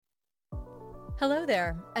Hello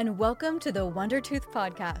there, and welcome to the Wonder Tooth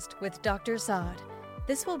Podcast with Dr. Saad.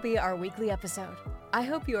 This will be our weekly episode. I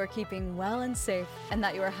hope you are keeping well and safe and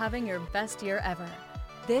that you are having your best year ever.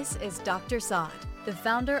 This is Dr. Saad, the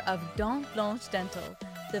founder of Dent Blanche Dental,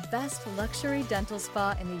 the best luxury dental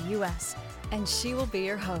spa in the US, and she will be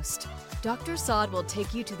your host. Dr. Saad will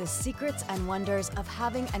take you to the secrets and wonders of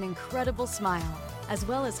having an incredible smile, as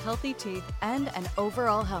well as healthy teeth and an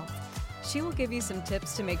overall health. She will give you some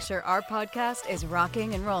tips to make sure our podcast is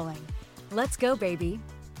rocking and rolling. Let's go, baby.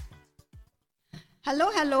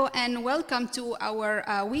 Hello, and welcome to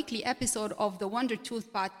our weekly episode of the Wonder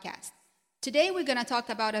Tooth Podcast. Today, we're going to talk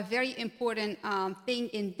about a very important thing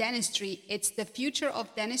in dentistry. It's the future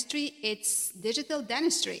of dentistry. It's digital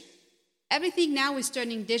dentistry. Everything now is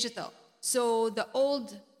turning digital. So the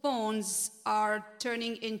old phones are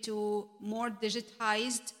turning into more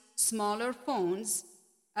digitized, smaller phones.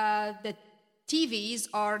 The TVs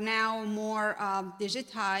are now more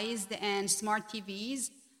digitized and smart TVs.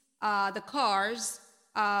 The cars,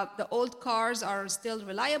 the old cars are still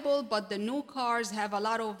reliable, but the new cars have a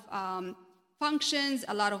lot of functions,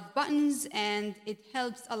 a lot of buttons, and it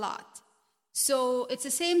helps a lot. So it's the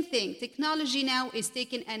same thing. Technology now is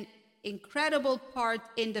taking an incredible part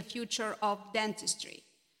in the future of dentistry.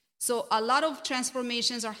 So a lot of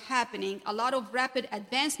transformations are happening, a lot of rapid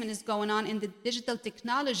advancement is going on in the digital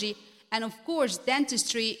technology, and of course,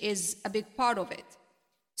 dentistry is a big part of it.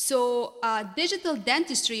 So digital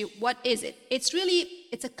dentistry, what is it?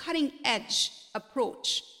 It's a cutting-edge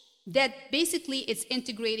approach that basically it's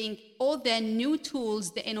integrating all the new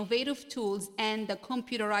tools, the innovative tools, and the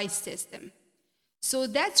computerized system. So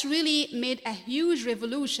that's really made a huge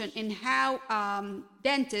revolution in how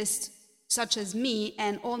dentists, such as me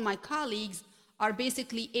and all my colleagues, are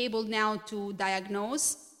basically able now to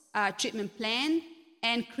diagnose, treatment plan,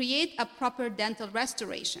 and create a proper dental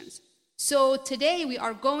restorations. So today we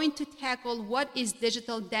are going to tackle what is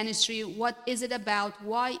digital dentistry, what is it about,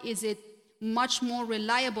 why is it much more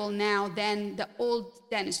reliable now than the old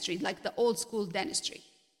dentistry, like the old school dentistry.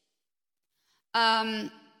 I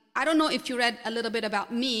don't know if you read a little bit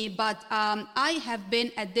about me, but I have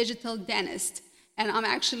been a digital dentist. And I'm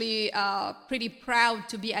actually pretty proud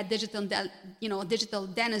to be a digital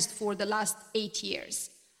dentist for the last 8 years.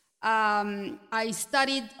 I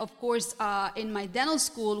studied, of course, in my dental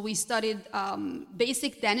school, we studied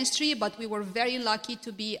basic dentistry, but we were very lucky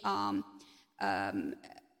to be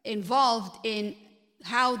involved in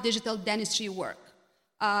how digital dentistry works.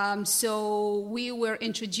 So we were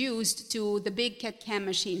introduced to the big CAD/CAM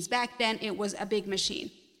machines. Back then, it was a big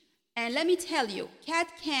machine. And let me tell you,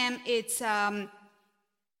 CAD/CAM,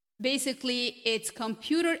 it's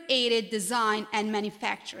computer-aided design and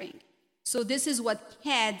manufacturing. So this is what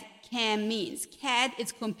CAD/CAM means. CAD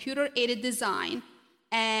is computer-aided design,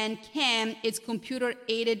 and CAM is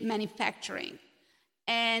computer-aided manufacturing.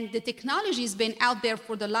 And the technology has been out there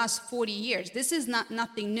for the last 40 years. This is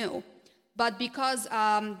nothing new. But because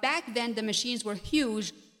back then the machines were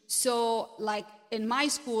huge, so like in my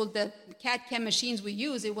school, the CAD/CAM machines we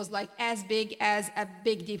use, it was like as big as a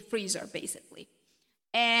big deep freezer, basically.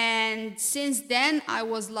 And since then, I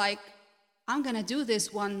was like, I'm going to do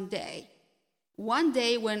this one day. One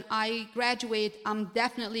day when I graduate, I'm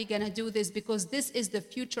definitely going to do this because this is the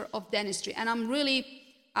future of dentistry. And I'm really,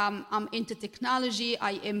 I'm into technology.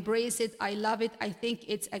 I embrace it. I love it. I think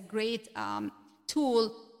it's a great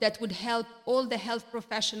tool that would help all the health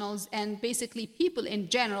professionals and basically people in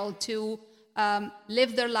general to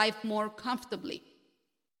live their life more comfortably.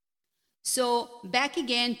 So back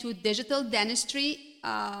again to digital dentistry.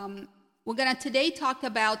 We're going to today talk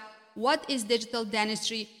about what is digital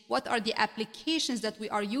dentistry, what are the applications that we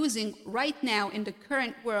are using right now in the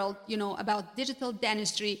current world, about digital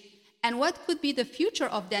dentistry, and what could be the future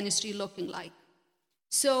of dentistry looking like.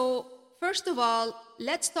 So first of all,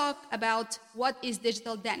 let's talk about what is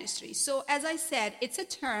digital dentistry. So as I said, it's a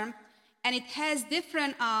term, and it has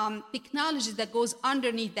different technologies that goes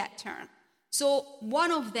underneath that term. So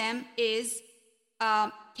one of them is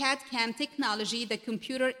CAD/CAM technology, the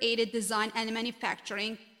computer-aided design and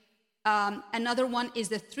manufacturing. Another one is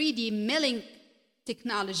the 3D milling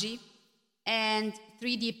technology and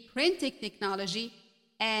 3D printing technology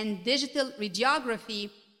and digital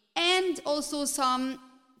radiography, and also some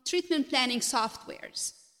treatment planning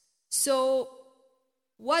softwares. So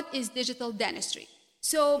what is digital dentistry?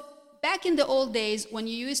 So back in the old days, when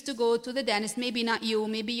you used to go to the dentist, maybe not you,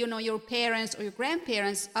 maybe your parents or your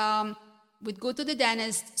grandparents would go to the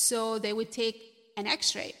dentist, so they would take an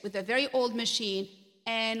x-ray with a very old machine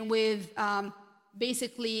and with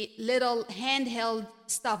basically little handheld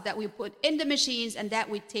stuff that we put in the machines, and that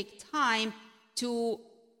would take time to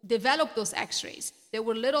develop those x-rays. There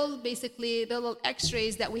were little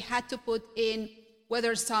x-rays that we had to put in,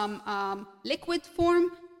 whether some liquid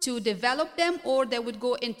form to develop them, or they would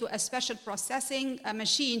go into a special processing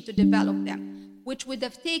machine to develop them, which would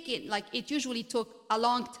have taken, like it usually took a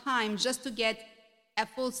long time just to get a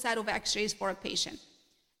full set of x-rays for a patient.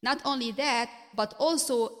 Not only that, but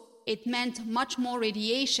also it meant much more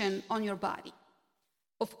radiation on your body.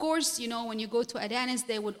 Of course, you know, when you go to a dentist,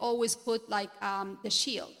 they would always put like the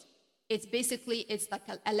shield. It's like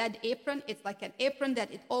a lead apron. It's like an apron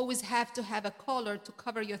that it always have to have a collar to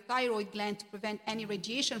cover your thyroid gland to prevent any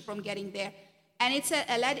radiation from getting there. And it's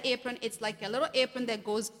a lead apron. It's like a little apron that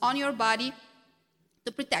goes on your body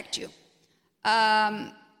to protect you.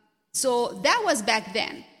 So that was back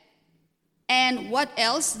then. And what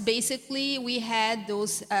else? Basically, we had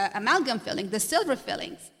those amalgam fillings, the silver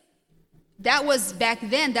fillings. That was back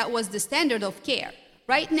then, that was the standard of care.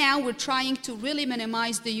 Right now, we're trying to really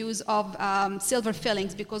minimize the use of silver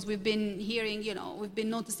fillings because we've been hearing, you know, we've been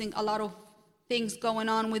noticing a lot of things going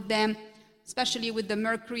on with them, especially with the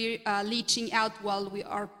mercury leaching out while we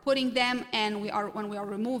are putting them and when we are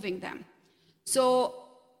removing them. So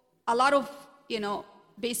a lot of, you know,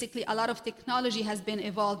 basically a lot of technology has been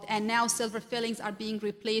evolved, and now silver fillings are being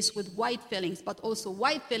replaced with white fillings. But also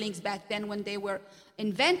white fillings back then, when they were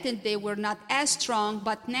invented, they were not as strong,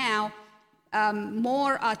 but now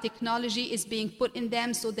more technology is being put in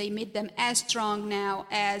them, so they made them as strong now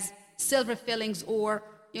as silver fillings, or,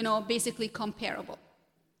 you know, basically comparable.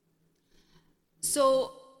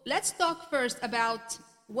 So let's talk first about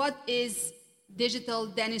what is digital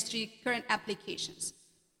dentistry current applications.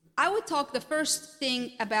 I would talk the first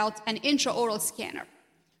thing about an intraoral scanner.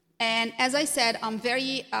 And as I said, I'm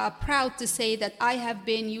very proud to say that I have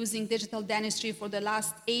been using digital dentistry for the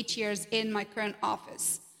last 8 years in my current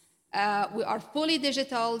office. We are fully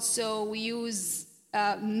digital, so we use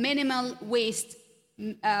minimal waste.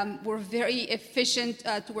 We're very efficient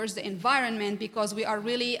towards the environment because we are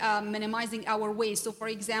really minimizing our waste. So for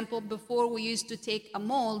example, before we used to take a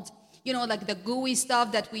mold, you know, like the gooey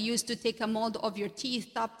stuff that we used to take a mold of your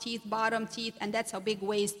teeth, top teeth, bottom teeth, and that's a big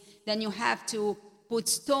waste. Then you have to put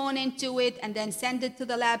stone into it and then send it to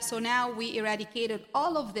the lab. So now we eradicated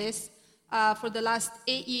all of this for the last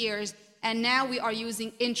 8 years, and now we are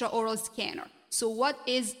using intraoral scanner. So what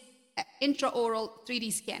is an intraoral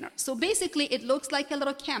 3D scanner? So basically it looks like a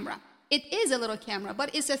little camera. It is a little camera,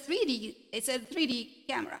 but it's a 3D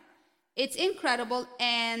camera. It's incredible.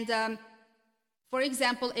 And for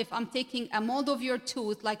example, if I'm taking a mold of your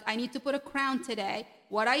tooth, like I need to put a crown today,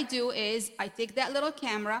 what I do is I take that little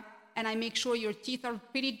camera and I make sure your teeth are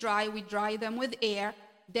pretty dry. We dry them with air.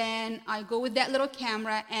 Then I go with that little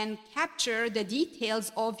camera and capture the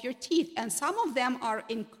details of your teeth. And some of them are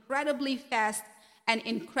incredibly fast and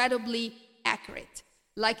incredibly accurate.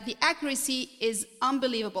 Like the accuracy is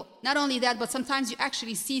unbelievable. Not only that, but sometimes you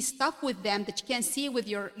actually see stuff with them that you can't see with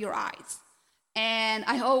your eyes. And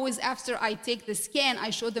I always, after I take the scan, I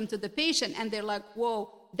show them to the patient and they're like, whoa,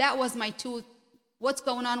 that was my tooth. What's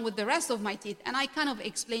going on with the rest of my teeth? And I kind of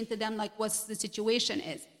explain to them like what the situation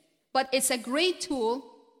is. But it's a great tool.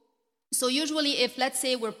 So usually if, let's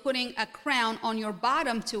say, we're putting a crown on your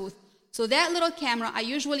bottom tooth, so that little camera, I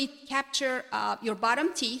usually capture your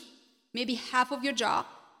bottom teeth, maybe half of your jaw,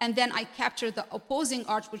 and then I capture the opposing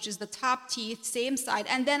arch, which is the top teeth, same side,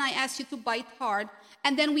 and then I ask you to bite hard,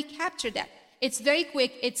 and then we capture that. It's very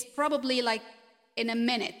quick. It's probably like in a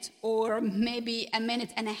minute or maybe a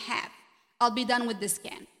minute and a half. I'll be done with the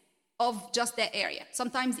scan of just that area,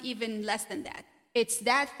 sometimes even less than that. It's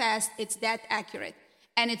that fast, it's that accurate,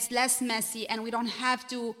 and it's less messy, and we don't have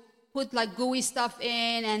to put like gooey stuff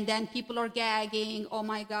in and then people are gagging. Oh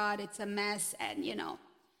my God, it's a mess. And you know,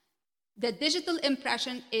 the digital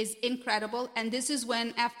impression is incredible. And this is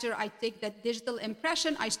when, after I take that digital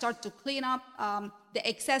impression, I start to clean up the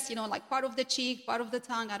excess, you know, like part of the cheek, part of the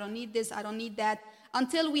tongue. I don't need this, I don't need that,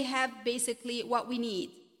 until we have basically what we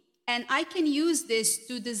need. And I can use this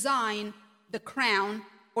to design the crown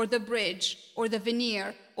or the bridge or the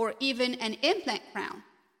veneer or even an implant crown.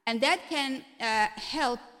 And that can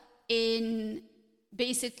help in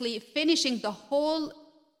basically finishing the whole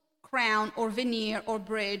crown or veneer or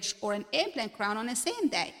bridge or an implant crown on the same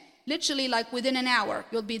day. Literally, like within an hour,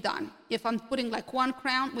 you'll be done. If I'm putting like one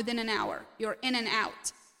crown, within an hour, you're in and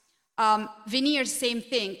out. Veneers, same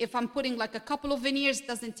thing. If I'm putting like a couple of veneers, it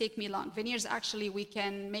doesn't take me long. Veneers, actually, we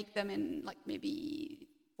can make them in like maybe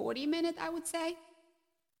 40 minutes, I would say.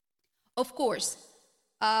 Of course,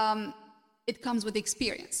 it comes with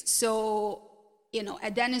experience. So, you know,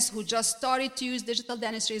 a dentist who just started to use digital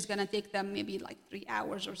dentistry is going to take them maybe like 3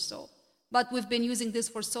 hours or so. But we've been using this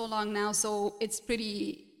for so long now, so it's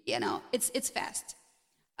pretty it's fast.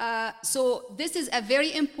 So this is a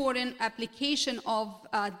very important application of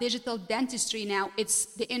digital dentistry now. It's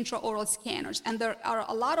the intraoral scanners, and there are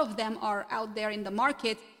a lot of them are out there in the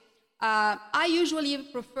market. I usually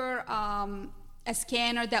prefer a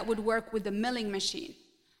scanner that would work with the milling machine.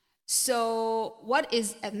 So what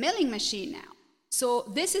is a milling machine now? So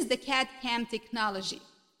this is the CAD/CAM technology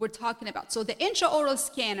we're talking about. So the intraoral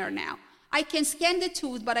scanner now, I can scan the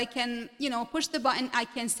tooth, but I can, push the button, I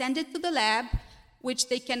can send it to the lab, which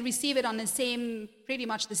they can receive it on pretty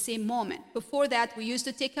much the same moment. Before that, we used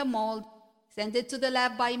to take a mold, send it to the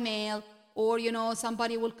lab by mail, or,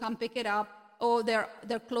 somebody will come pick it up. Oh,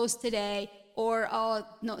 they're closed today, or oh,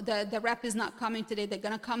 no, the rep is not coming today, they're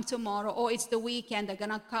gonna come tomorrow, or it's the weekend, they're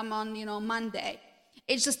gonna come on, Monday.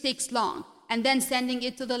 It just takes long. And then sending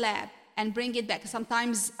it to the lab and bring it back.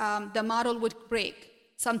 Sometimes the model would break.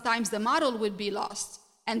 Sometimes the model would be lost.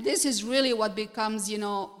 And this is really what becomes,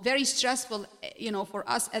 very stressful, for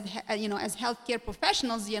us, as healthcare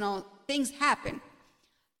professionals, things happen.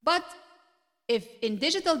 But if in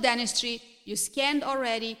digital dentistry, you scanned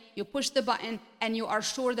already, you push the button, and you are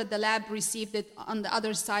sure that the lab received it on the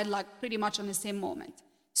other side, like pretty much on the same moment.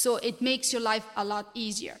 So it makes your life a lot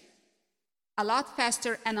easier, a lot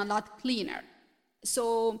faster, and a lot cleaner.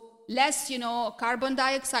 So less, carbon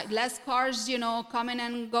dioxide, less cars, coming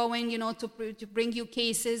and going, to bring you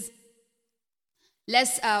cases,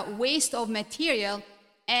 less waste of material,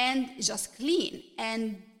 and just clean.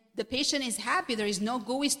 And the patient is happy. There is no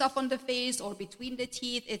gooey stuff on the face or between the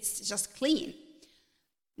teeth. It's just clean.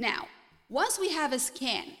 Now, once we have a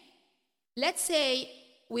scan, let's say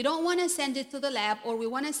we don't want to send it to the lab, or we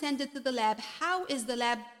want to send it to the lab. How is the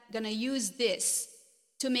lab going to use this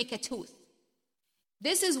to make a tooth?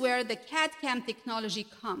 This is where the CAD/CAM technology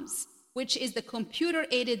comes, which is the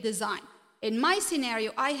computer-aided design. In my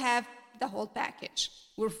scenario, I have the whole package.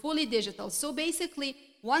 We're fully digital. So basically,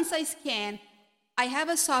 once I scan, I have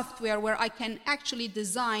a software where I can actually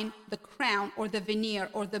design the crown or the veneer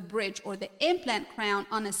or the bridge or the implant crown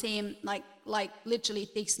on the same, like literally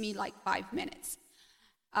it takes me like 5 minutes.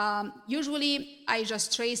 Usually, I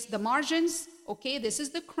just trace the margins. Okay, this is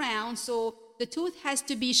the crown. So the tooth has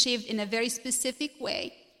to be shaved in a very specific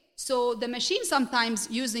way. So the machine, sometimes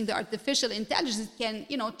using the artificial intelligence, can,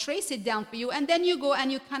 trace it down for you. And then you go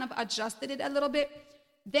and you kind of adjusted it a little bit.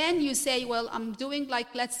 Then you say, well, I'm doing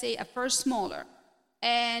let's say a first molar.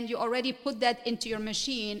 And you already put that into your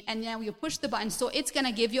machine. And now you push the button. So it's going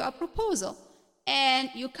to give you a proposal. And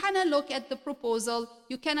you kind of look at the proposal.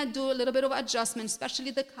 You kind of do a little bit of adjustment, especially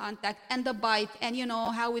the contact and the bite, and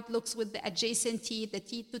how it looks with the adjacent teeth, the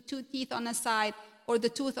two teeth on the side, or the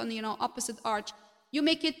tooth on the opposite arch. You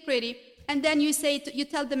make it pretty, and then you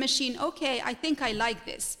tell the machine, okay, I think I like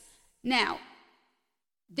this. Now,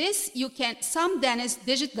 some dentists,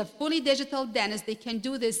 the fully digital dentists, they can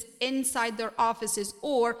do this inside their offices,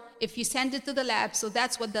 or if you send it to the lab, so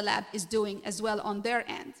that's what the lab is doing as well on their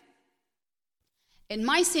end. In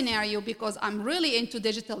my scenario, because I'm really into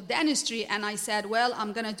digital dentistry, and I said, well,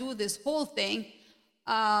 I'm going to do this whole thing.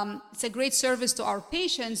 It's a great service to our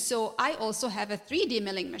patients, so I also have a 3D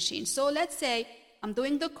milling machine. So let's say I'm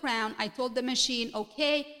doing the crown. I told the machine,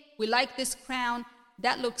 okay, we like this crown.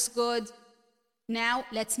 That looks good. Now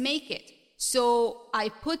let's make it. So I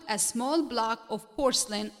put a small block of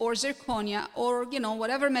porcelain or zirconia or,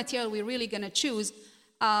 whatever material we're really going to choose.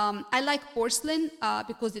 I like porcelain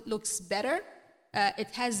because it looks better. It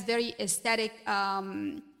has very aesthetic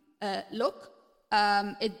look.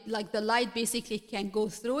 Like the light basically can go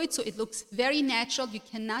through it, so it looks very natural. You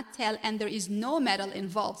cannot tell, and there is no metal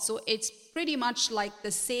involved. So it's pretty much like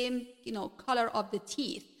the same, color of the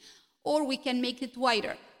teeth. Or we can make it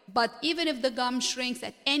whiter. But even if the gum shrinks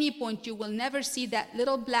at any point, you will never see that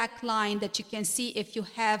little black line that you can see if you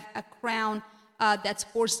have a crown that's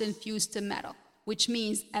porcelain fused to metal, which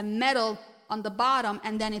means a metal on the bottom,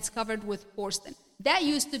 and then it's covered with porcelain. That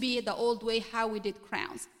used to be the old way how we did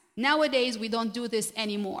crowns. Nowadays, we don't do this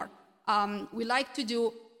anymore. We like to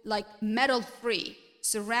do metal-free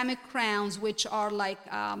ceramic crowns, which are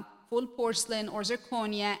full porcelain or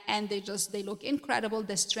zirconia, and they look incredible.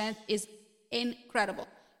 The strength is incredible.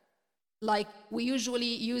 We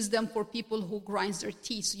usually use them for people who grind their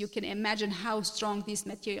teeth, so you can imagine how strong these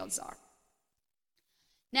materials are.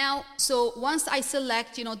 Now, so once I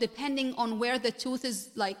select, depending on where the tooth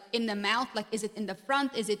is, in the mouth, is it in the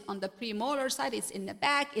front, is it on the premolar side, is it in the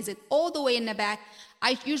back, is it all the way in the back,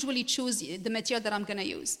 I usually choose the material that I'm going to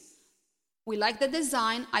use. We like the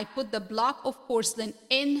design. I put the block of porcelain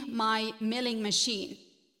in my milling machine.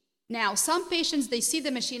 Now, some patients, they see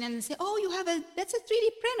the machine and they say, oh, that's a 3D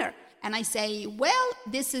printer. And I say, well,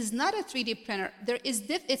 this is not a 3D printer.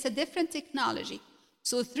 It's a different technology.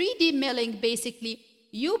 So 3D milling, basically,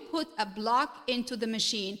 you put a block into the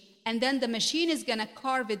machine, and then the machine is going to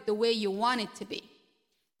carve it the way you want it to be.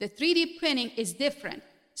 The 3D printing is different.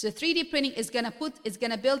 So 3D printing is going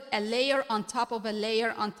to build a layer on top of a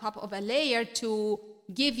layer on top of a layer to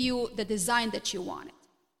give you the design that you wanted.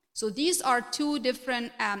 So these are two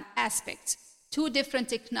different aspects, two different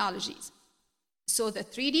technologies. So the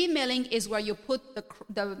 3D milling is where you put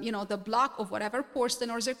the block of whatever porcelain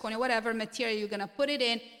or zirconia, whatever material you're going to put it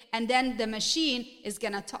in, and then the machine is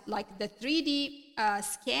going to like the 3D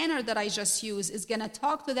scanner that I just used is going to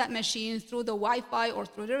talk to that machine through the Wi-Fi or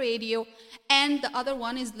through the radio, and the other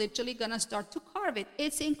one is literally going to start to carve it.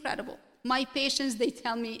 It's incredible. My patients, they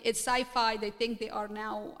tell me it's sci-fi. They think they are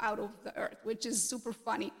now out of the earth, which is super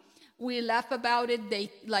funny. We laugh about it. They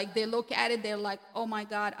look at it. They're like, "Oh my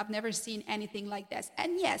God, I've never seen anything like this."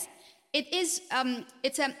 And yes, it is.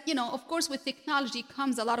 Of course, with technology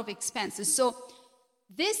comes a lot of expenses. So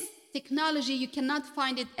this technology, you cannot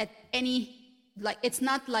find it at any. It's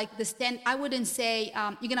not like the stand. I wouldn't say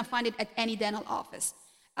you're gonna find it at any dental office.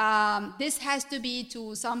 This has to be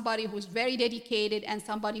to somebody who's very dedicated and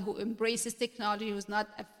somebody who embraces technology, who's not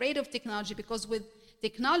afraid of technology, because with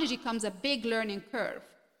technology comes a big learning curve.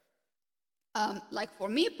 Like for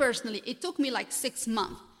me personally, it took me like 6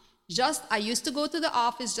 months. I used to go to the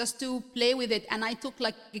office just to play with it, and I took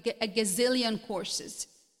like a gazillion courses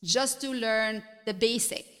just to learn the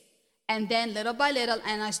basic. And then little by little,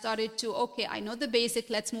 and I started to, okay, I know the basic,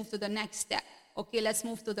 let's move to the next step. Okay, let's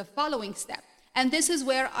move to the following step. And this is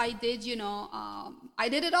where I did, I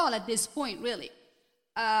did it all at this point, really.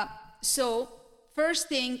 So first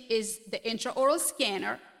thing is the intraoral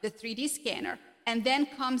scanner, the 3D scanner. And then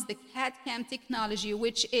comes the CAD/CAM technology,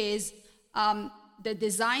 which is the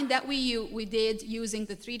design that we did using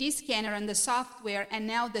the 3D scanner and the software, and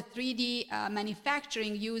now the 3D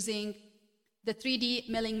manufacturing using the 3D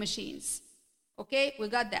milling machines. Okay, we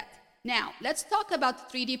got that. Now, let's talk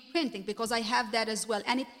about 3D printing, because I have that as well.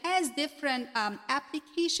 And it has different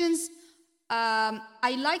applications.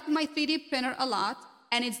 I like my 3D printer a lot,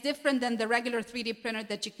 and it's different than the regular 3D printer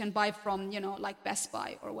that you can buy from, like Best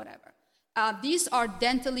Buy or whatever. These are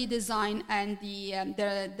dentally designed, and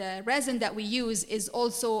the resin that we use is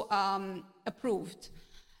also approved.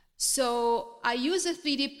 So I use the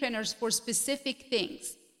 3D printers for specific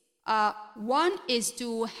things. One is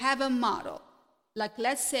to have a model. Like,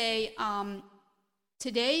 let's say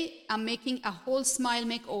today I'm making a whole smile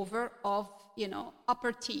makeover of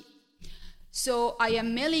upper teeth. So I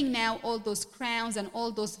am milling now all those crowns and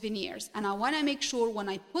all those veneers, and I want to make sure when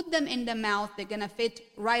I put them in the mouth, they're going to fit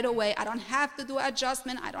right away. I don't have to do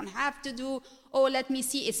adjustment. I don't have to do, let me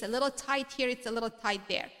see, it's a little tight here, it's a little tight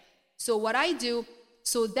there. So what I do,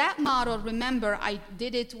 so that model, remember, I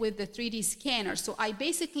did it with the 3D scanner. So I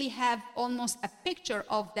basically have almost a picture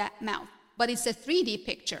of that mouth, but it's a 3D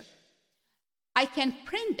picture. I can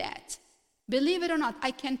print that. Believe it or not,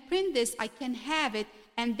 I can print this, I can have it,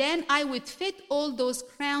 and then I would fit all those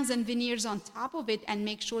crowns and veneers on top of it and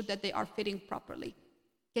make sure that they are fitting properly.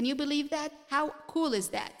 Can you believe that? How cool is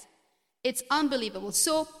that? It's unbelievable.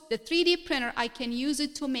 So the 3D printer, I can use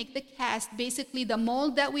it to make the cast, basically the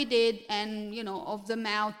mold that we did and, of the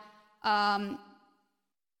mouth.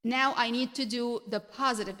 Now I need to do the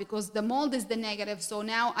positive because the mold is the negative. So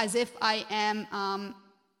now as if I am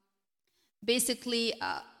basically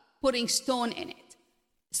putting stone in it.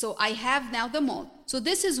 So I have now the mold. So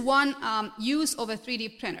this is one use of a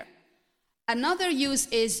 3D printer. Another use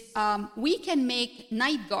is we can make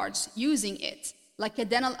night guards using it, like a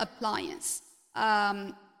dental appliance.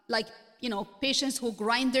 Patients who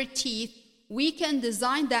grind their teeth, we can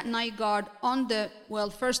design that night guard on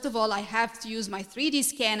first of all, I have to use my 3D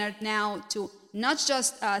scanner now to not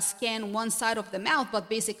just scan one side of the mouth, but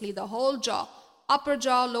basically the whole jaw, upper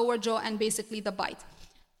jaw, lower jaw, and basically the bite.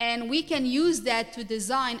 And we can use that to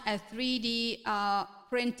design a 3D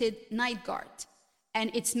printed night guard. And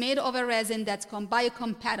it's made of a resin that's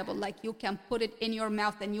biocompatible, like you can put it in your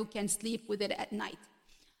mouth and you can sleep with it at night.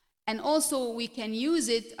 And also we can use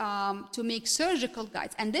it to make surgical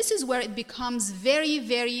guides. And this is where it becomes very,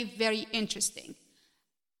 very, very interesting.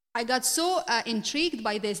 I got so intrigued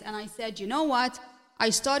by this, and I said, you know what? I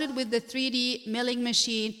started with the 3D milling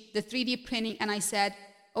machine, the 3D printing, and I said,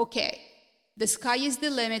 okay, the sky is the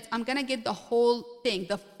limit. I'm going to get the whole thing,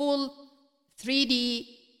 the full 3D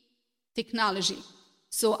technology.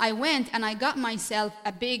 So I went and I got myself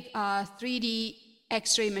a big 3D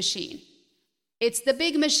X-ray machine. It's the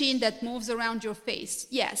big machine that moves around your face.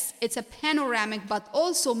 Yes, it's a panoramic, but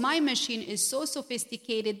also my machine is so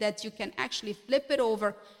sophisticated that you can actually flip it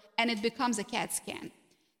over and it becomes a CAT scan.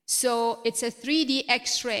 So it's a 3D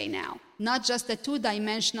X-ray now, not just a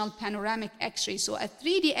two-dimensional panoramic X-ray. So a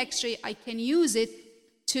 3D X-ray, I can use it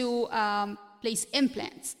to place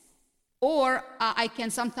implants, or I can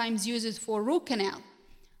sometimes use it for root canal,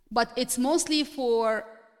 but it's mostly for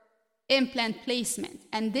implant placement.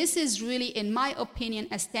 And this is really, in my opinion,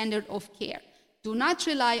 a standard of care. Do not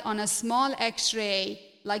rely on a small X-ray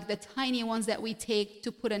like the tiny ones that we take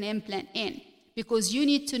to put an implant in, because you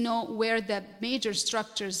need to know where the major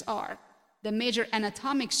structures are, the major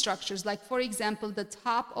anatomic structures. Like, for example, the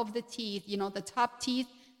top of the teeth, the top teeth,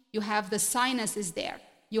 you have the sinus is there,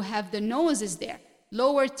 you have the nose is there.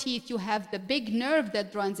 Lower teeth, you have the big nerve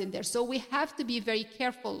that runs in there. So we have to be very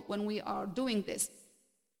careful when we are doing this.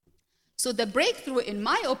 So the breakthrough, in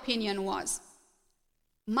my opinion, was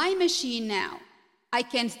my machine now, I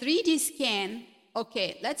can 3D scan.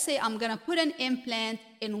 Okay, let's say I'm going to put an implant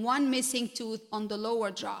in one missing tooth on the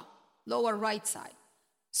lower jaw, lower right side.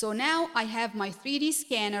 So now I have my 3D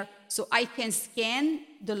scanner, so I can scan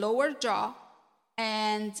the lower jaw,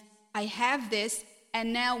 and I have this,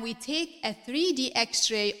 and now we take a 3D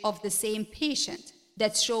X-ray of the same patient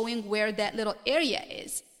that's showing where that little area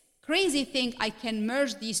is. Crazy thing, I can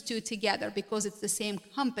merge these two together because it's the same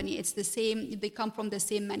company, it's the same, they come from the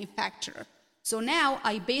same manufacturer. So now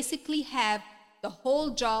I basically have the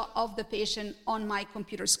whole jaw of the patient on my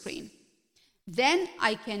computer screen. Then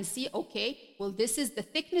I can see, okay, well, this is the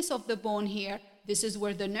thickness of the bone here. This is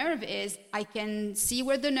where the nerve is. I can see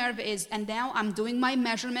where the nerve is. And now I'm doing my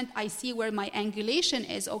measurement. I see where my angulation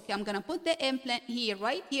is. Okay, I'm going to put the implant here,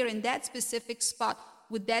 right here in that specific spot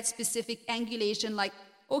with that specific angulation, like,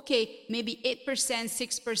 okay, maybe 8%,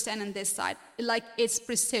 6% on this side. Like, it's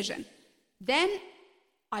precision. Then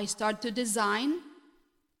I start to design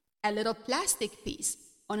a little plastic piece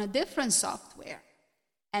on a different software.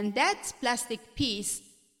 And that plastic piece,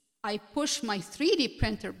 I push my 3D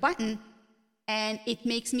printer button, and it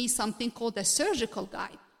makes me something called a surgical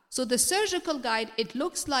guide. So the surgical guide, it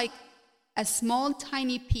looks like a small,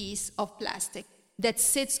 tiny piece of plastic that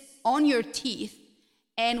sits on your teeth,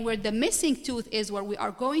 and where the missing tooth is, where we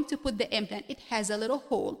are going to put the implant, it has a little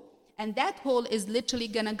hole. And that hole is literally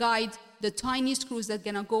going to guide the tiny screws that are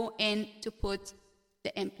going to go in to put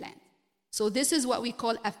the implant. So this is what we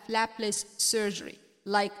call a flapless surgery.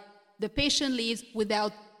 Like, the patient leaves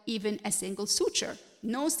without even a single suture,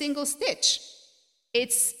 no single stitch.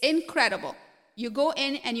 It's incredible. You go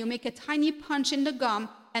in and you make a tiny punch in the gum,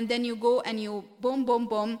 and then you go and you boom, boom,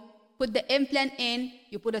 boom, put the implant in,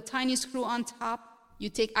 you put a tiny screw on top.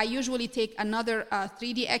 I usually take another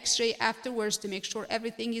 3D X-ray afterwards to make sure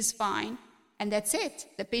everything is fine, and that's it.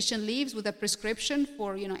 The patient leaves with a prescription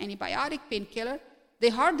for, antibiotic, painkiller. They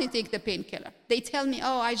hardly take the painkiller. They tell me,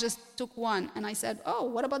 oh, I just took one. And I said, oh,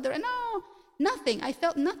 what about the rest? No, nothing. I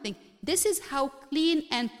felt nothing. This is how clean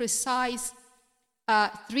and precise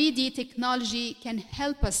 3D technology can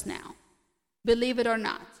help us now, believe it or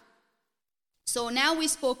not. So now we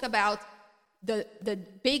spoke about the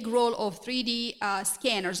big role of 3D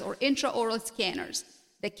scanners or intraoral scanners,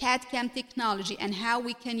 the CAD/CAM technology, and how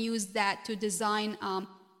we can use that to design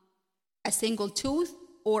a single tooth,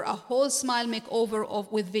 or a whole smile makeover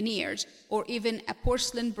with veneers, or even a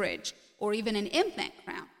porcelain bridge, or even an implant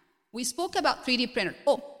crown. We spoke about 3D printer.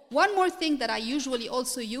 Oh, one more thing that I usually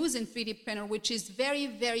also use in 3D printer, which is very,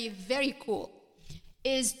 very, very cool,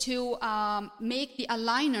 is to make the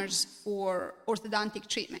aligners for orthodontic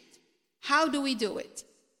treatment. How do we do it?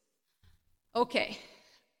 Okay.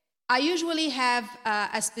 I usually have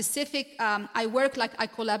a specific, I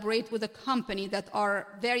collaborate with a company that are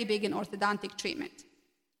very big in orthodontic treatment.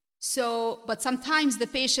 So, but sometimes the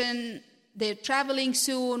patient, they're traveling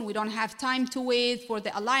soon, we don't have time to wait for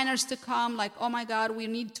the aligners to come, like, oh my God, we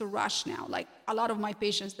need to rush now. Like, a lot of my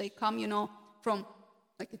patients, they come, from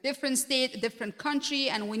like a different state, a different country,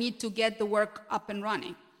 and we need to get the work up and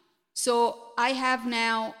running. So I have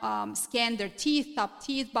now scanned their teeth, top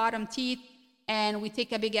teeth, bottom teeth, and we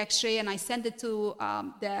take a big X-ray and I send it to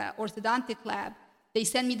the orthodontic lab. They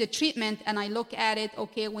send me the treatment and I look at it.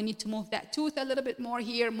 Okay, we need to move that tooth a little bit more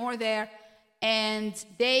here, more there. And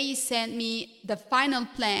they send me the final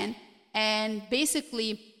plan. And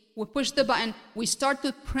basically, we push the button. We start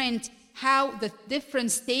to print how the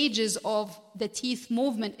different stages of the teeth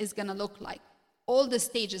movement is going to look like. All the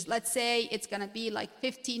stages. Let's say it's going to be like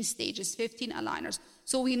 15 stages, 15 aligners.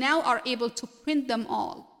 So we now are able to print them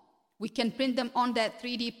all. We can print them on that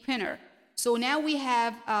 3D printer. So now we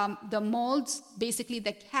have the molds, basically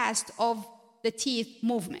the cast of the teeth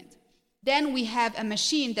movement. Then we have a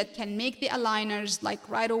machine that can make the aligners like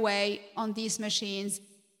right away on these machines,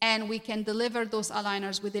 and we can deliver those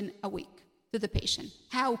aligners within a week. to the patient.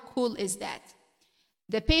 How cool is that?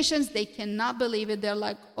 The patients, they cannot believe it. They're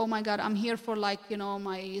like, oh my God, I'm here for like,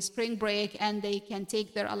 my spring break, and they can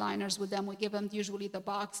take their aligners with them. We give them usually the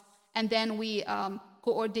box, and then we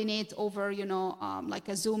coordinate over, like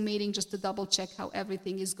a Zoom meeting just to double check how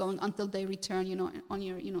everything is going until they return, on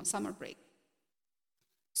your, summer break.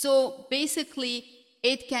 So basically,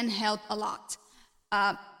 it can help a lot.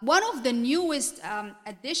 One of the newest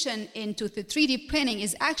addition into the 3D printing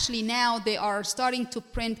is actually now they are starting to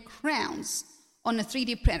print crowns on a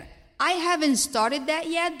 3D printer. I haven't started that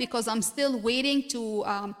yet because I'm still waiting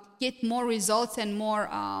to get more results and more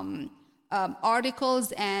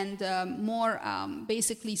articles and more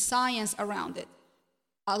basically science around it.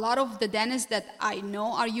 A lot of the dentists that I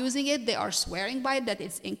know are using it. They are swearing by it, that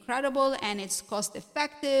it's incredible and it's cost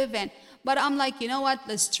effective. But I'm like, you know what,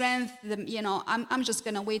 the strength, I'm just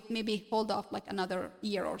gonna wait, maybe hold off like another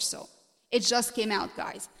year or so. It just came out,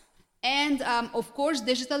 guys. And of course,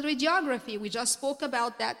 digital radiography. We just spoke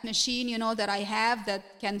about that machine, that I have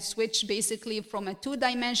that can switch basically from a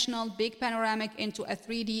 2-dimensional big panoramic into a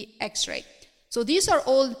 3D X-ray. So these are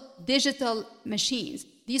all digital machines.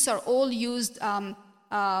 These are all used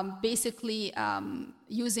basically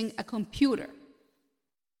using a computer.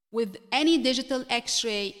 With any digital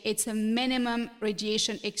X-ray, it's a minimum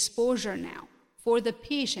radiation exposure now for the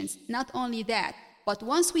patients. Not only that, but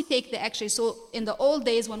once we take the X-ray, so in the old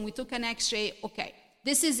days when we took an X-ray, okay,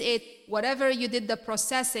 this is it. Whatever you did the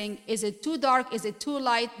processing, is it too dark? Is it too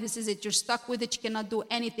light? This is it. You're stuck with it. You cannot do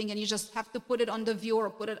anything, and you just have to put it on the viewer or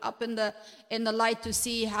put it up in the light to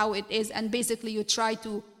see how it is. And basically, you try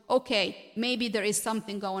to, okay, maybe there is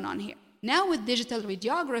something going on here. Now with digital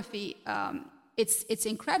radiography, it's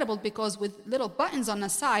incredible because with little buttons on the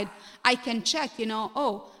side, I can check,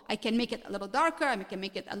 I can make it a little darker, I can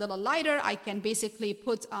make it a little lighter, I can basically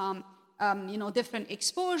put, different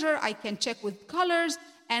exposure, I can check with colors,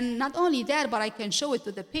 and not only that, but I can show it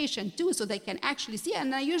to the patient too, so they can actually see it.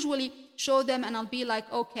 And I usually show them, and I'll be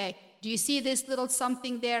like, okay, do you see this little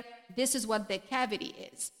something there? This is what the cavity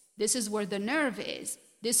is. This is where the nerve is.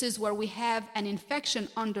 This is where we have an infection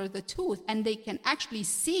under the tooth, and they can actually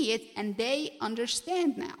see it, and they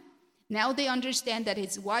understand now. Now they understand that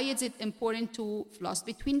why is it important to floss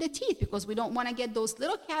between the teeth, because we don't want to get those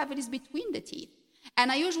little cavities between the teeth.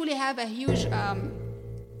 And I usually have a huge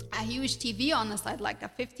TV on the side, like a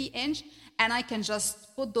 50-inch, and I can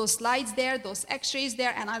just put those slides there, those X-rays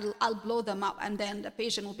there, and I'll blow them up, and then the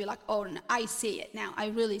patient will be like, oh, I see it now. I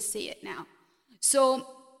really see it now. So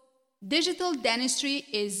digital dentistry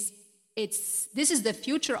this is the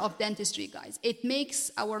future of dentistry, guys. It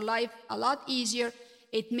makes our life a lot easier.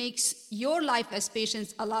 It makes your life as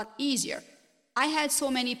patients a lot easier. I had so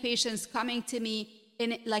many patients coming to me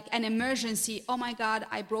in like an emergency. Oh my God,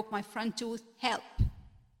 I broke my front tooth, help.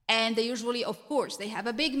 And they usually, of course, they have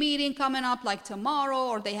a big meeting coming up like tomorrow,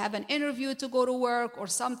 or they have an interview to go to work or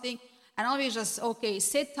something. And I'll be just, okay,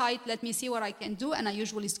 sit tight, let me see what I can do. And I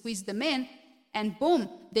usually squeeze them in. And boom,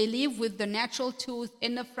 they leave with the natural tooth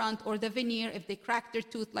in the front or the veneer if they crack their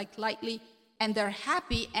tooth like lightly, and they're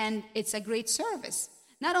happy, and it's a great service.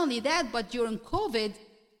 Not only that, but during COVID,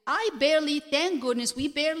 thank goodness, we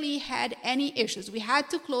barely had any issues. We had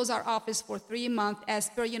to close our office for 3 months as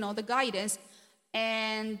per, the guidance,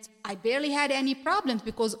 and I barely had any problems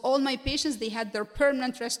because all my patients, they had their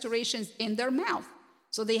permanent restorations in their mouth.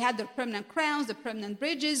 So they had their permanent crowns, the permanent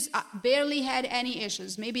bridges, barely had any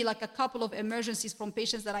issues. Maybe like a couple of emergencies from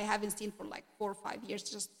patients that I haven't seen for like 4 or 5 years,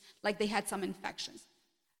 just like they had some infections.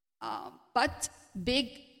 But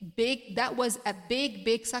that was a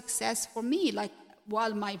big success for me. Like,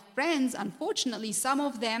 while my friends, unfortunately, some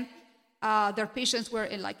of them, their patients were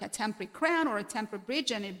in like a temporary crown or a temporary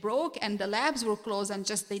bridge, and it broke, and the labs were closed, and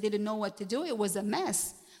they didn't know what to do. It was a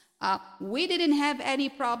mess. We didn't have any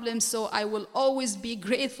problems, so I will always be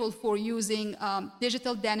grateful for using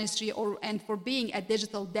digital dentistry and for being a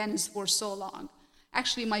digital dentist for so long.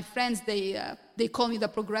 Actually, my friends, they call me the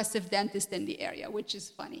progressive dentist in the area, which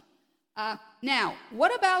is funny. Now,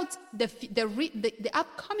 what about the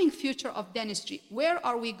upcoming future of dentistry? Where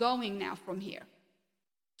are we going now from here?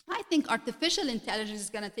 I think artificial intelligence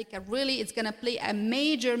is going to it's going to play a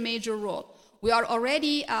major role. We are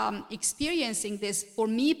already experiencing this. For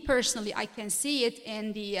me personally, I can see it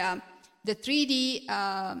in the 3D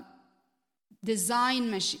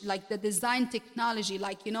design machine, like the design technology.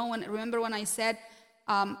 Like, remember when I said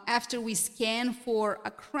after we scan for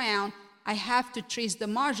a crown, I have to trace the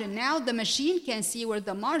margin. Now the machine can see where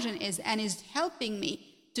the margin is and is helping me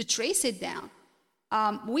to trace it down.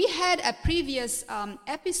 We had a previous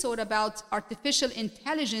episode about artificial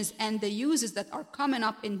intelligence and the uses that are coming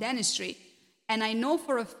up in dentistry. And I know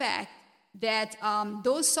for a fact that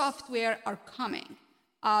those software are coming,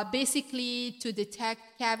 basically to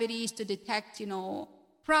detect cavities, to detect,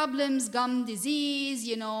 problems, gum disease,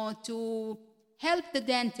 to help the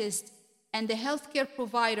dentist and the healthcare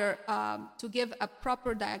provider to give a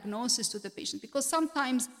proper diagnosis to the patient. Because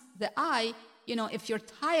sometimes the eye, if you're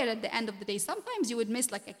tired at the end of the day, sometimes you would miss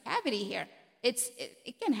like a cavity here.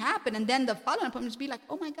 It can happen, and then the following appointment will be like,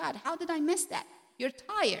 oh my God, how did I miss that? You're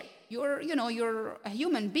tired. You're a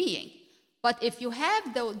human being. But if you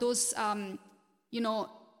have those,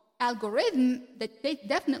 algorithm, that they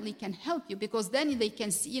definitely can help you, because then they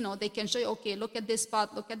can see, they can show you, okay, look at this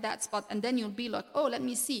spot, look at that spot, and then you'll be like, oh, let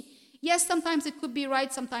me see. Yes, sometimes it could be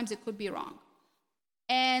right, sometimes it could be wrong.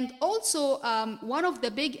 And also, one of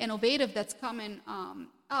the big innovative that's coming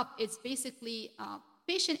up is basically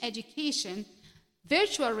patient education,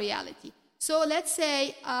 virtual reality. So let's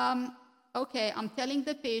say, okay, I'm telling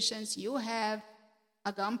the patients, you have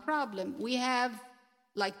a gum problem. We have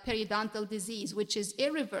like periodontal disease, which is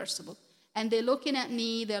irreversible. And they're looking at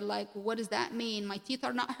me, they're like, what does that mean? My teeth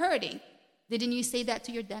are not hurting. Didn't you say that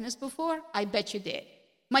to your dentist before? I bet you did.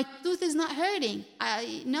 My tooth is not hurting.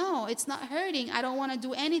 No, it's not hurting. I don't want to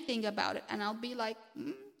do anything about it. And I'll be like,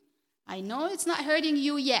 I know it's not hurting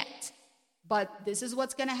you yet, but this is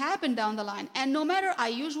what's going to happen down the line. And no matter, I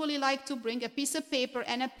usually like to bring a piece of paper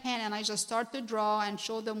and a pen, and I just start to draw and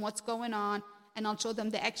show them what's going on, and I'll show them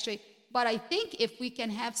the x-ray. But I think if we can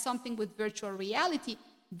have something with virtual reality,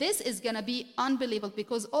 this is going to be unbelievable,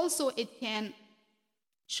 because also it can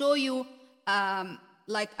show you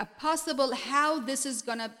like a possible how this is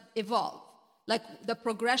going to evolve, like the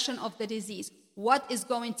progression of the disease, what is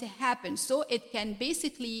going to happen. So it can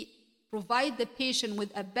basically provide the patient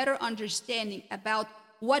with a better understanding about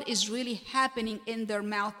what is really happening in their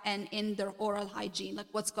mouth and in their oral hygiene, like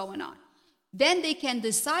what's going on. Then they can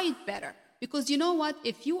decide better. Because you know what,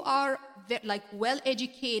 if you are like well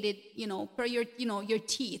educated, per your, your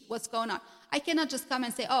teeth, what's going on, I cannot just come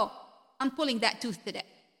and say, oh, I'm pulling that tooth today.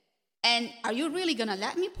 And are you really going to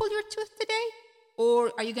let me pull your tooth today?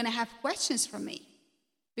 Or are you going to have questions from me?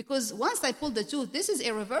 Because once I pull the tooth, this is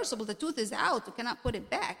irreversible. The tooth is out. You cannot put it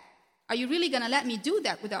back. Are you really going to let me do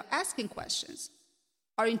that without asking questions?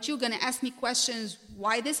 Aren't you going to ask me questions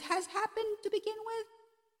why this has happened to begin with?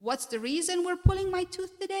 What's the reason we're pulling my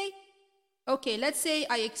tooth today? Okay, let's say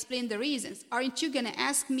I explain the reasons. Aren't you going to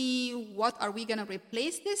ask me, what are we going to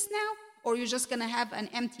replace this now? Or you're just going to have an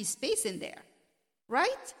empty space in there?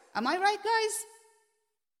 Right? Am I right, guys?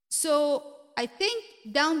 So I think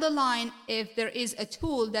down the line, if there is a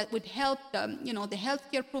tool that would help them, the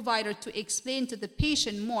healthcare provider to explain to the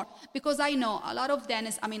patient more, because I know a lot of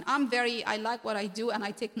dentists, I like what I do, and I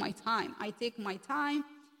take my time.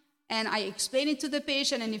 And I explain it to the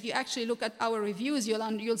patient, and if you actually look at our reviews,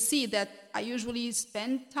 you'll see that I usually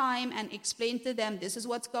spend time and explain to them, this is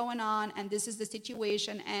what's going on, and this is the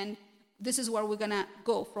situation, and this is where we're going to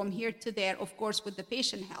go from here to there, of course, with the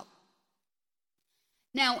patient help.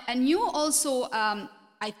 Now, a new also,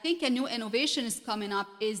 I think a new innovation is coming up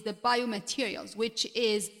is the biomaterials, which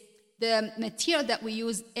is the material that we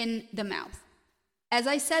use in the mouth. As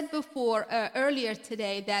I said before, earlier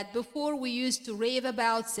today, that before we used to rave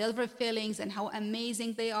about silver fillings and how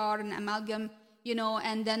amazing they are, and amalgam,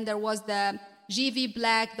 and then there was the G.V.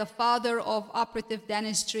 Black, the father of operative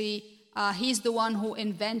dentistry. He's the one who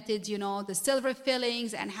invented, the silver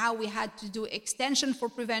fillings, and how we had to do extension for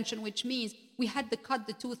prevention, which means we had to cut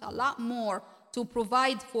the tooth a lot more to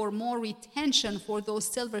provide for more retention for those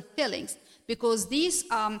silver fillings, because these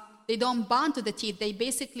they don't bond to the teeth.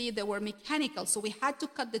 They were mechanical. So we had to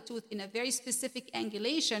cut the tooth in a very specific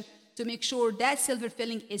angulation to make sure that silver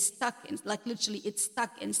filling is stuck in, like literally it's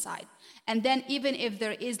stuck inside. And then even if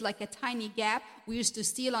there is like a tiny gap, we used to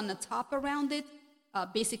seal on the top around it,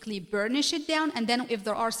 basically burnish it down. And then if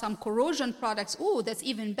there are some corrosion products, that's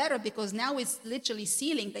even better, because now it's literally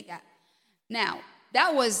sealing the gap. Now,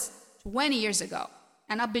 that was 20 years ago.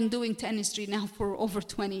 And I've been doing dentistry now for over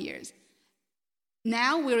 20 years.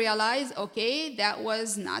 Now we realize, okay, that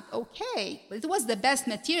was not okay. It was the best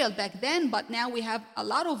material back then, but now we have a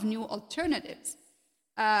lot of new alternatives.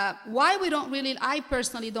 Why we don't really, I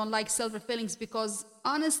personally don't like silver fillings, because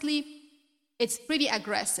honestly, it's pretty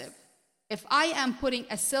aggressive. If I am putting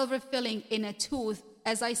a silver filling in a tooth,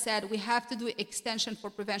 as I said, we have to do extension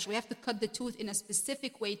for prevention. We have to cut the tooth in a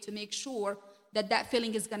specific way to make sure that that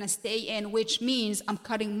filling is going to stay in, which means I'm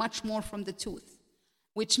cutting much more from the tooth,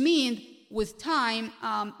 which means with time,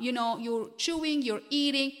 you're chewing, you're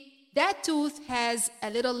eating. That tooth has a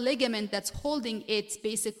little ligament that's holding it,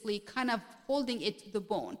 basically kind of holding it to the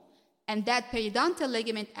bone. And that periodontal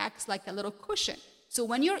ligament acts like a little cushion. So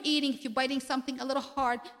when you're eating, if you're biting something a little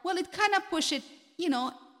hard, well, it kind of push it,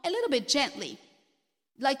 a little bit gently.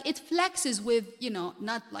 Like it flexes with,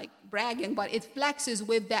 not like bragging, but it flexes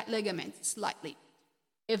with that ligament slightly.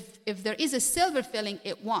 If there is a silver filling,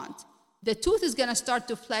 it won't. The tooth is going to start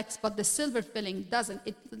to flex, but the silver filling doesn't.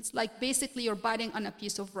 It's like basically you're biting on a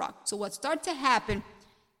piece of rock. So what starts to happen,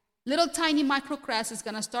 little tiny microcracks is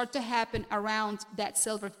going to start to happen around that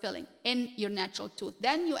silver filling in your natural tooth.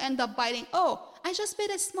 Then you end up biting, I just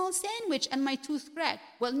bit a small sandwich and my tooth cracked.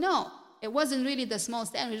 Well, no, it wasn't really the small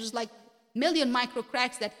sandwich. It was like million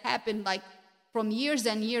microcracks that happened like from years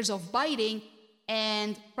and years of biting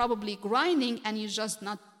and probably grinding, and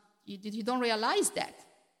you don't realize that.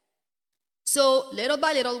 So little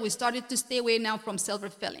by little, we started to stay away now from silver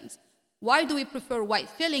fillings. Why do we prefer white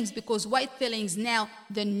fillings? Because white fillings now,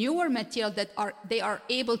 the newer material they are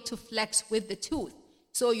able to flex with the tooth.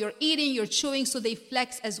 So you're eating, you're chewing, so they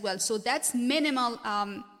flex as well. So that's minimal,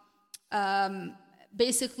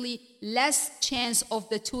 basically less chance of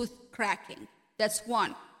the tooth cracking. That's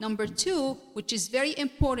one. Number two, which is very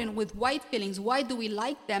important with white fillings, why do we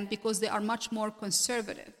like them? Because they are much more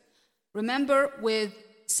conservative. Remember, with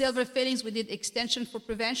silver fillings, we did extension for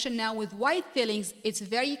prevention. Now with white fillings, it's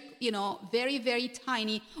very, very, very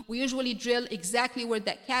tiny. We usually drill exactly where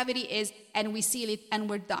that cavity is and we seal it and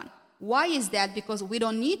we're done. Why is that? Because we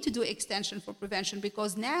don't need to do extension for prevention,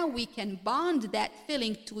 because now we can bond that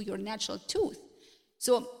filling to your natural tooth.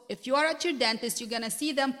 So if you are at your dentist, you're going to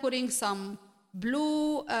see them putting some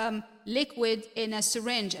blue liquid in a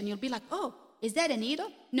syringe and you'll be like, is that a needle?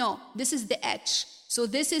 No, this is the etch. So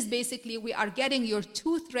this is basically, we are getting your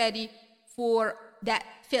tooth ready for that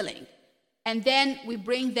filling. And then we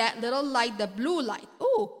bring that little light, the blue light.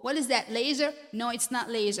 What is that, laser? No, it's not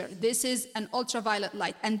laser. This is an ultraviolet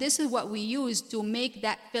light. And this is what we use to make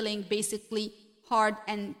that filling basically hard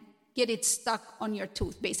and get it stuck on your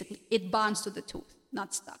tooth, basically. It bonds to the tooth,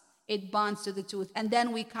 not stuck. It bonds to the tooth. And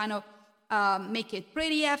then we kind of make it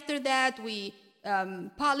pretty after that. We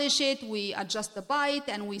polish it, we adjust the bite,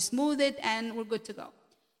 and we smooth it, and we're good to go.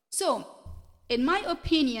 So, in my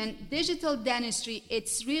opinion, digital dentistry,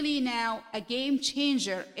 it's really now a game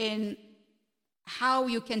changer in how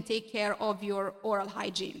you can take care of your oral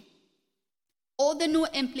hygiene. All the new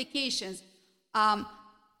implications,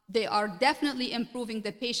 they are definitely improving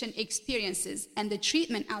the patient experiences and the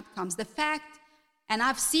treatment outcomes. The fact, and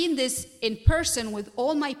I've seen this in person with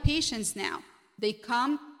all my patients now, they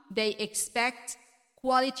come, they expect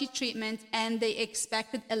quality treatment, and they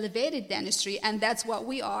expected elevated dentistry, and that's what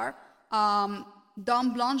we are.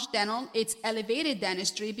 Dom Blanche Dental, it's elevated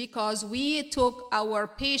dentistry because we took our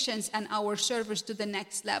patients and our servers to the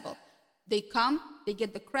next level. They come, they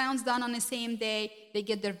get the crowns done on the same day, they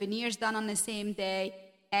get their veneers done on the same day,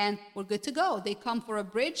 and we're good to go. They come for a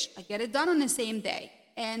bridge, I get it done on the same day.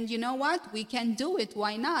 And you know what? We can do it.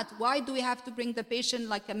 Why not? Why do we have to bring the patient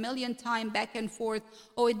like a million times back and forth?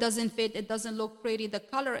 It doesn't fit. It doesn't look pretty. The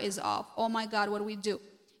color is off. Oh my God, what do we do?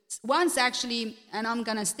 Once actually, and I'm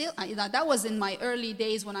going to still, that was in my early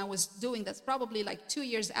days when I was doing, that's probably like 2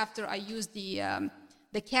 years after I used the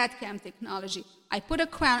CAD/CAM technology. I put a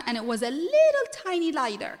crown and it was a little tiny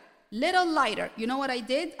lighter. You know what I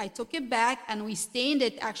did? I took it back and we stained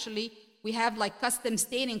it actually. We have like custom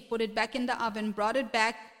staining, put it back in the oven, brought it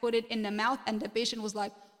back, put it in the mouth, and the patient was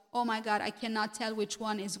like, oh my God, I cannot tell which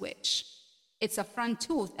one is which. It's a front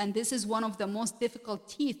tooth, and this is one of the most difficult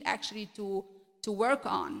teeth actually to work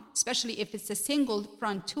on, especially if it's a single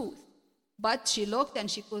front tooth. But she looked and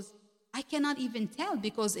she goes, I cannot even tell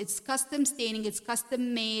because it's custom staining, it's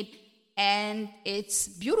custom made, and it's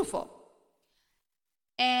beautiful.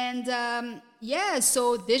 And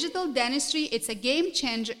so digital dentistry, it's a game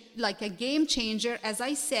changer, as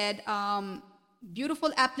I said.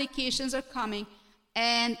 Beautiful applications are coming,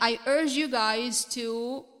 and I urge you guys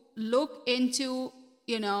to look into,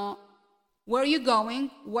 where you're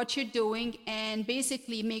going, what you're doing, and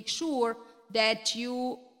basically make sure that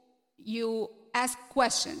you ask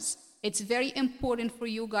questions. It's very important for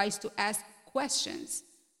you guys to ask questions.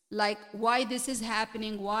 Like why this is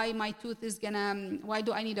happening, why my tooth is why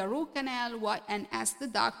do I need a root canal, and ask the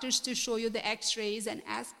doctors to show you the x-rays and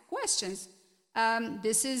ask questions.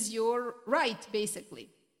 This is your right, basically.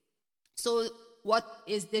 So what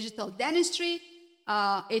is digital dentistry?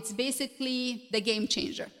 It's basically the game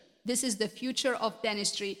changer. This is the future of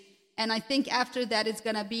dentistry. And I think after that, it's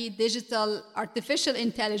going to be digital artificial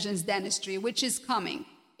intelligence dentistry, which is coming.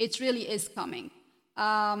 It really is coming.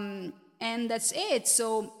 And that's it.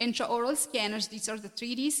 So intraoral scanners, these are the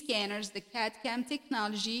 3D scanners, the CAD/CAM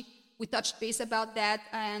technology. We touched base about that,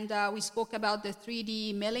 and we spoke about the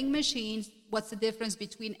 3D milling machines. What's the difference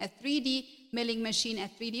between a 3D milling machine, a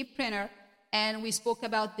 3D printer, and we spoke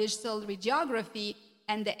about digital radiography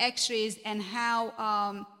and the x-rays and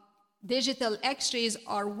how digital x-rays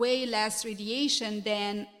are way less radiation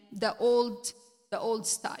than the old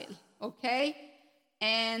style, okay?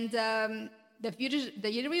 And the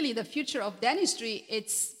future of dentistry,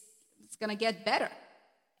 it's gonna get better.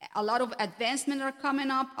 A lot of advancements are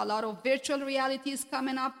coming up, a lot of virtual reality is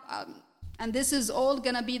coming up, and this is all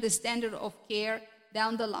gonna be the standard of care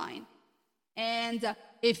down the line. And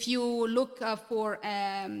if you look for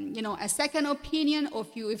a second opinion, or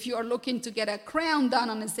if you are looking to get a crown done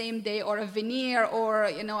on the same day, or a veneer, or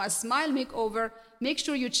a smile makeover, make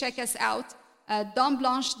sure you check us out. Dom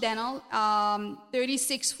Blanche Dental,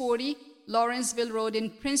 3640 Lawrenceville Road in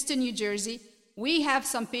Princeton, New Jersey. We have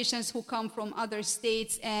some patients who come from other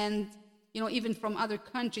states and even from other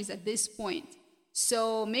countries at this point.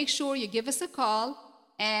 So make sure you give us a call.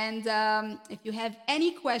 And if you have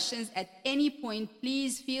any questions at any point,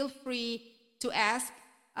 please feel free to ask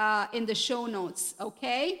in the show notes,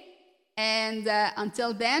 okay? And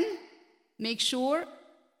until then, make sure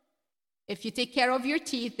if you take care of your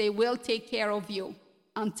teeth, they will take care of you.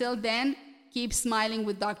 Until then, keep smiling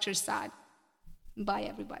with Dr. Saad. Bye,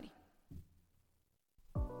 everybody.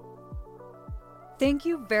 Thank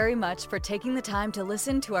you very much for taking the time to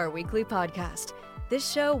listen to our weekly podcast. This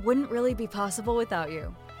show wouldn't really be possible without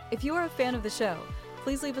you. If you are a fan of the show,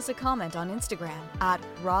 please leave us a comment on Instagram at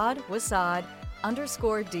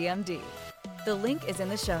rodwasad_DMD. The link is in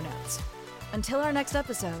the show notes. Until our next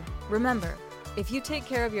episode, remember, if you take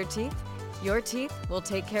care of your teeth will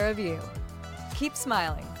take care of you. Keep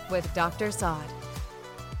smiling with Dr. Saad.